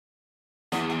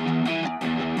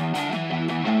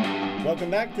Welcome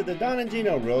back to the Don and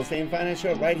Gino Real Estate and Finance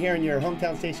Show right here in your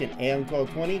hometown station, AM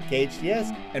 1220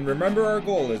 KHTS. And remember, our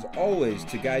goal is always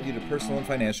to guide you to personal and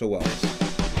financial wellness.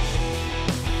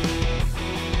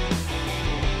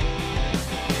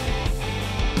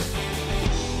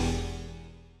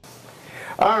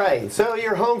 All right, so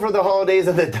you're home for the holidays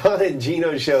of the Don and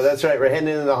Gino Show. That's right, we're heading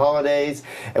into the holidays,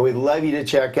 and we'd love you to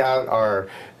check out our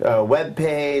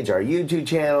webpage, our YouTube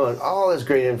channel, and all this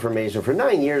great information. For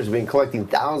 9 years, we've been collecting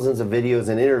thousands of videos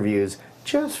and interviews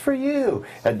just for you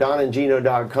at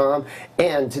donandgino.com.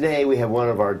 And today we have one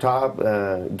of our top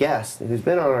guests who's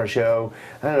been on our show,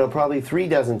 I don't know, probably 3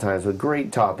 dozen times with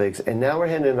great topics. And now we're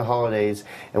heading into holidays.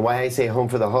 And why I say home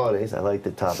for the holidays, I like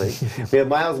the topic. We have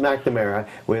Myles McNamara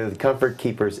with Comfort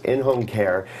Keepers In-Home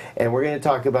Care. And we're going to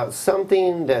talk about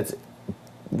something that's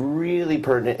really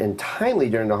pertinent and timely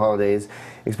during the holidays,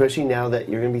 especially now that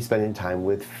you're going to be spending time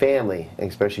with family,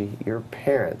 especially your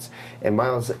parents. And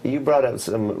Myles, you brought up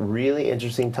some really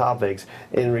interesting topics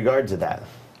in regard to that.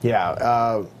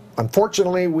 Yeah.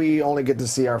 Unfortunately, we only get to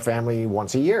see our family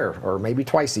once a year, or maybe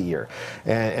twice a year.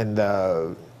 And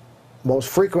the most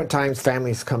frequent times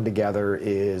families come together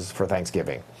is for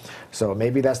Thanksgiving. So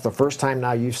maybe that's the first time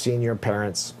now you've seen your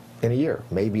parents in a year.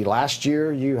 Maybe last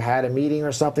year you had a meeting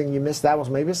or something, you missed that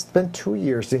one. Maybe it's been 2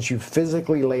 years since you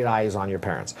physically laid eyes on your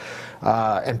parents.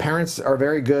 And parents are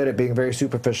very good at being very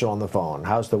superficial on the phone.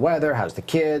 How's the weather? How's the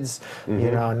kids? You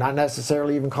know, not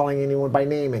necessarily even calling anyone by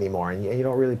name anymore, and you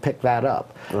don't really pick that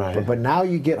up. Right. But now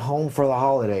you get home for the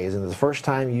holidays, and the first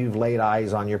time you've laid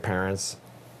eyes on your parents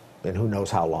in who knows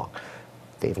how long.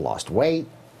 They've lost weight.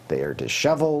 They are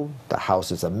disheveled. The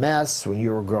house is a mess. When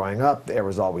you were growing up, it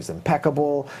was always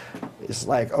impeccable. It's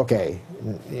like, okay,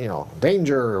 you know,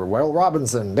 danger, Will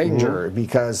Robinson, danger,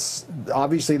 because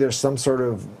obviously there's some sort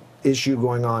of issue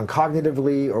going on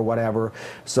cognitively or whatever.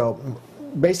 So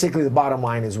basically the bottom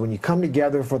line is when you come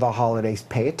together for the holidays,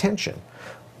 pay attention.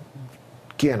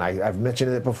 Again, I've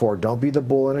mentioned it before, don't be the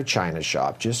bull in a china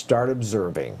shop. Just start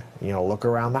observing. You know, look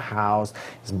around the house.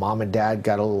 Has mom and dad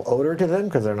got a little odor to them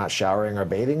because they're not showering or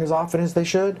bathing as often as they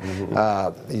should?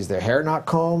 Is their hair not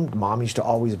combed? Mom used to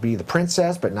always be the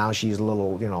princess, but now she's a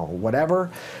little, you know,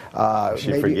 whatever.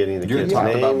 She's forgetting the You had kids' talked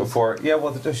names. about before. Yeah,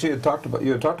 well,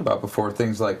 you had talked about before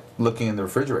things like looking in the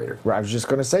refrigerator. Right, I was just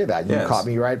going to say that. You Yes. caught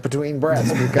me right between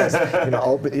breaths because you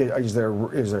know, is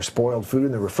there spoiled food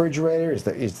in the refrigerator?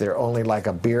 Is there only like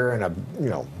a beer and a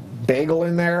bagel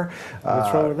in there?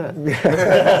 What's wrong with that?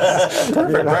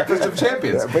 Perfect. Breakfast of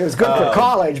champions. But it was good for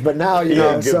college, but now you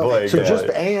know. good play, So good just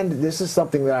play. and this is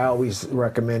something that I always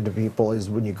recommend to people is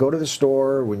when you go to the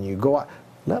store, when you go out,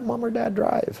 let mom or dad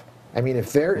drive. I mean,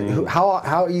 if they're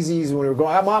how easy is when we're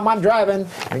going, Mom, I'm driving,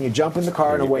 and you jump in the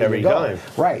car and away Every you go. time.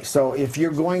 Right. So if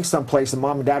you're going someplace and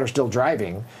mom and dad are still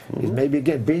driving, is maybe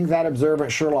again being that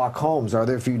observant Sherlock Holmes. Are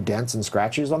there a few dents and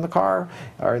scratches on the car?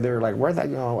 Are there like where that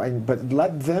but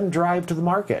let them drive to the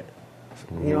market.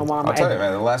 You know, Mom. I'll tell you,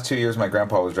 man, the last 2 years my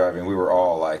grandpa was driving, we were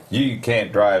all like, you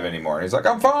can't drive anymore. And he's like,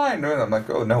 I'm fine. And I'm like,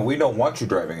 oh, no, we don't want you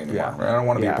driving anymore. Yeah. I don't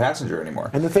want to be a Yeah. passenger anymore.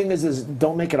 And the thing is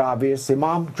don't make it obvious. Say,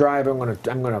 Mom, drive. I'm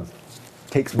gonna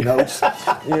take some notes.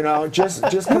 You know, just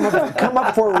come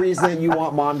up for a reason that you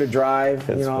want mom to drive.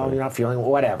 That's funny. You're not feeling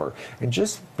whatever, and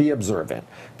just be observant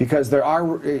because there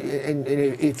are. And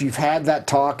if you've had that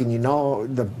talk and you know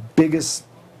the biggest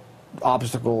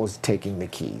obstacle is taking the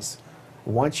keys.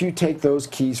 Once you take those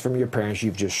keys from your parents,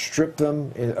 you've just stripped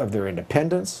them of their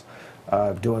independence,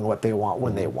 of doing what they want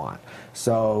when they want.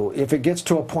 So if it gets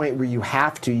to a point where you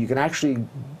have to, you can actually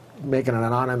make an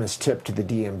anonymous tip to the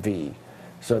DMV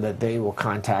so that they will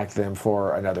contact them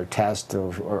for another test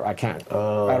or I don't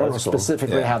know that's cool.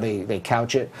 specifically Yeah. how they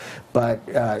couch it, but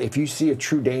if you see a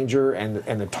true danger and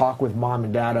the talk with mom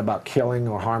and dad about killing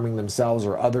or harming themselves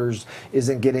or others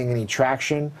isn't getting any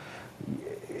traction,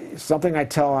 something I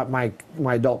tell my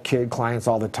adult kid clients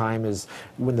all the time is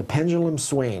when the pendulum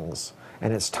swings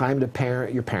and it's time to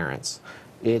parent your parents,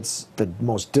 it's the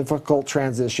most difficult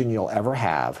transition you'll ever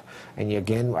have. And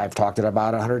again, I've talked it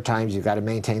about 100 times, you've got to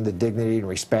maintain the dignity and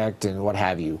respect and what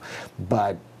have you.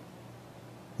 But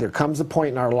there comes a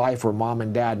point in our life where mom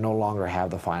and dad no longer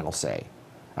have the final say.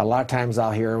 A lot of times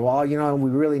I'll hear, well, you know,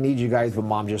 we really need you guys, but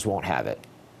mom just won't have it.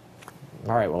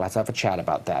 All right, well, let's have a chat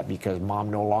about that because mom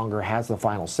no longer has the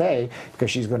final say because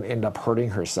she's going to end up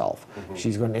hurting herself.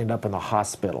 She's going to end up in the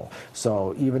hospital.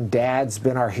 So even dad's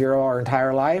been our hero our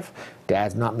entire life.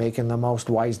 Dad's not making the most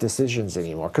wise decisions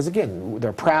anymore. Because again,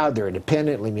 they're proud, they're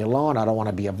independent, leave me alone, I don't want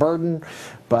to be a burden.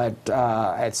 But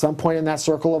at some point in that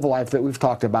circle of life that we've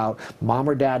talked about, mom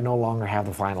or dad no longer have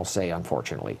the final say,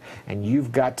 unfortunately. And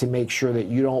you've got to make sure that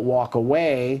you don't walk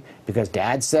away because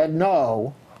dad said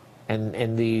no,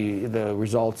 and the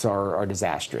results are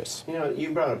disastrous. You know,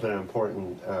 you brought up an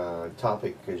important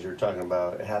topic because you're talking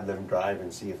about have them drive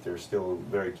and see if they're still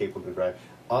very capable to drive.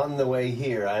 On the way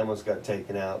here, I almost got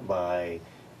taken out by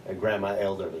a grandma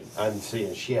elderly. I'm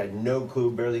seeing she had no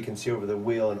clue, barely can see over the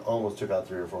wheel, and almost took out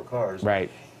 3 or 4 cars. Right.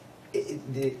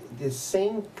 The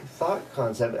same thought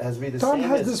concept has to be the Don same.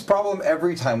 has this problem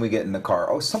every time we get in the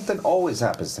car. Oh, something always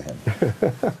happens to him.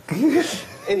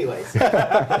 Anyways,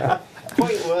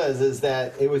 point is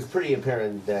that it was pretty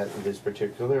apparent that this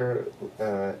particular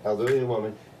elderly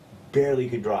woman barely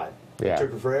could drive. Yeah. It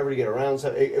took her forever to get around,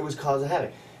 so it was causing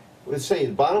havoc. Let's say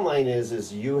the bottom line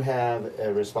is you have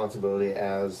a responsibility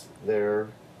as their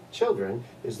children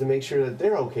is to make sure that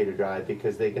they're okay to drive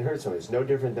because they can hurt somebody. It's no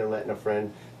different than letting a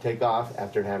friend take off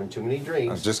after having too many drinks.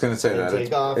 I was just going to say that.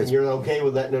 Take off and you're okay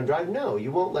with letting them drive? No,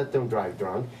 you won't let them drive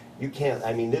drunk. You can't.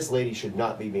 I mean, this lady should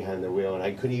not be behind the wheel, and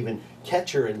I couldn't even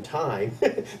catch her in time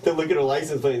to look at her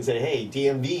license plate and say, hey,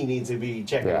 DMV needs to be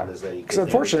checking on this lady. Because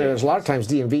unfortunately, there's a lot of times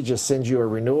DMV just sends you a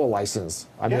renewal license.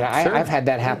 I mean, sure. I've had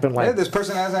that happen. Like, this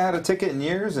person hasn't had a ticket in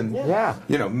years, and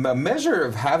you know, a measure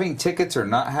of having tickets or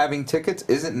not having tickets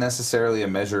isn't necessarily a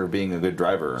measure of being a good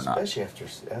driver or not. Especially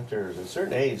after a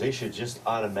certain age, they should just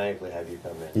automatically have you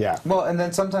come in. Yeah. Well, and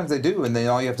then sometimes they do, and then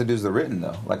all you have to do is the written,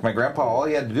 though. Like my grandpa, all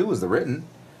he had to do was the written.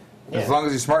 As long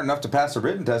as he's smart enough to pass the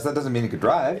written test, that doesn't mean he could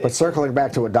drive. But circling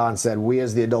back to what Don said, we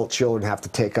as the adult children have to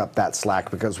take up that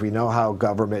slack because we know how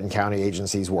government and county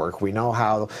agencies work. We know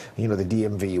how, you know, the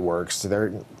DMV works.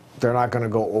 They're not going to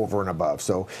go over and above.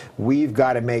 So we've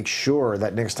got to make sure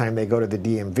that next time they go to the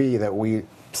DMV that we, you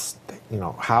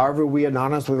know, however we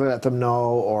anonymously let them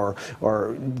know,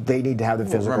 or they need to have the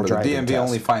physical driving Remember, the DMV test.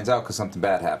 only finds out because something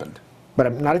bad happened.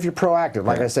 But not if you're proactive.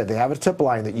 Like I said, they have a tip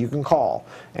line that you can call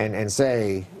and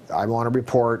say, I want to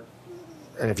report.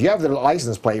 And if you have the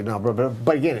license plate, no,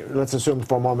 but again, let's assume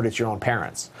for a moment it's your own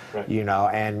parents, you know,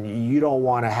 and you don't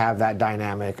want to have that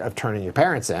dynamic of turning your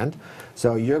parents in.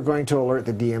 So you're going to alert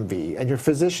the DMV and your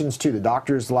physicians too. The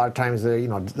doctors, a lot of times,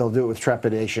 they'll do it with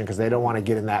trepidation because they don't want to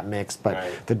get in that mix. But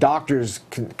the doctors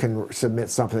can submit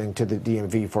something to the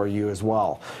DMV for you as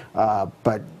well.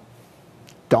 But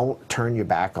don't turn your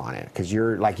back on it because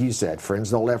you're, like you said,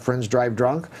 friends don't let friends drive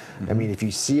drunk. I mean, if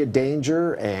you see a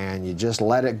danger and you just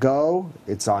let it go,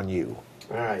 it's on you.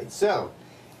 All right, so.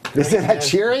 Isn't that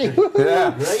cheery?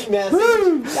 Yeah. Great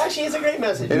message. Actually, it's a great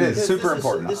message. It is super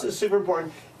important. This is super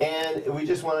important, and we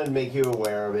just wanted to make you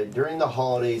aware of it. During the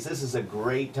holidays, this is a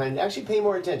great time to actually pay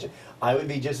more attention. I would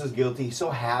be just as guilty, so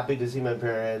happy to see my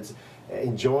parents,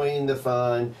 enjoying the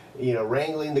fun, you know,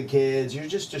 wrangling the kids. You're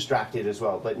just distracted as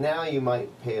well. But now you might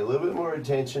pay a little bit more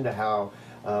attention to how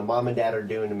mom and dad are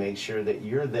doing to make sure that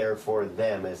you're there for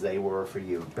them as they were for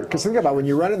you. Because think about it, when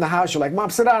you run in the house, you're like, Mom,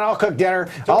 sit down, I'll cook dinner.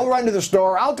 I'll run to the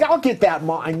store. I'll get that,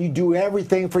 Mom. And you do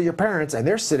everything for your parents, and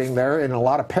they're sitting there in a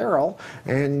lot of peril,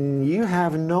 and you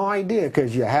have no idea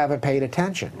because you haven't paid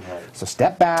attention. So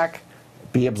step back.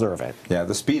 Be observant. Yeah,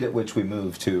 the speed at which we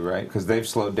move too, right? Because they've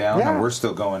slowed down and we're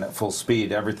still going at full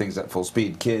speed. Everything's at full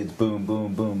speed. Kids, boom,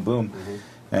 boom, boom, boom.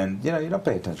 And, you know, you don't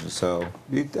pay attention. So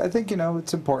I think, you know,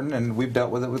 it's important. And we've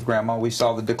dealt with it with Grandma. We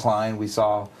saw the decline. We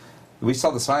saw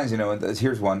the signs, you know. And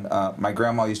here's one. My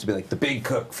grandma used to be like the big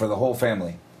cook for the whole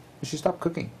family. She stopped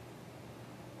cooking.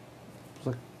 I was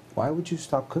like, why would you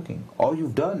stop cooking? All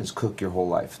you've done is cook your whole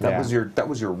life. That was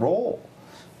your role.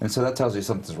 And so that tells you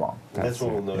something's wrong. That's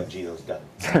when we'll know Gino's done.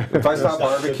 If I stop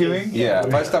barbecuing,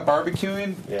 if I stop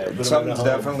barbecuing, something's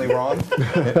definitely wrong.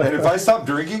 And if I stop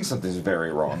drinking, something's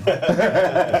very wrong.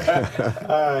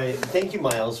 All right. Thank you,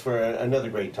 Myles, for another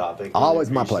great topic.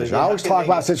 Always my pleasure. I always talk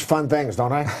about such fun things,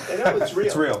 don't I? No, it's real.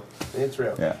 It's real. It's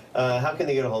real. Yeah. How can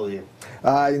they get a hold of you?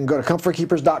 You can go to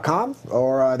comfortkeepers.com,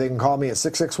 or they can call me at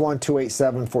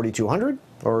 661-287-4200,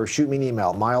 or shoot me an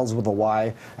email, Myles with a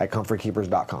Y at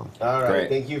comfortkeepers.com. All right. Great.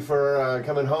 Thank you for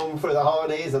coming home for the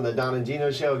holidays on the Don and Gino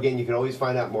Show. Again, you can always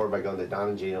find out more by going to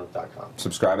donandgino.com.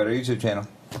 Subscribe at our YouTube channel.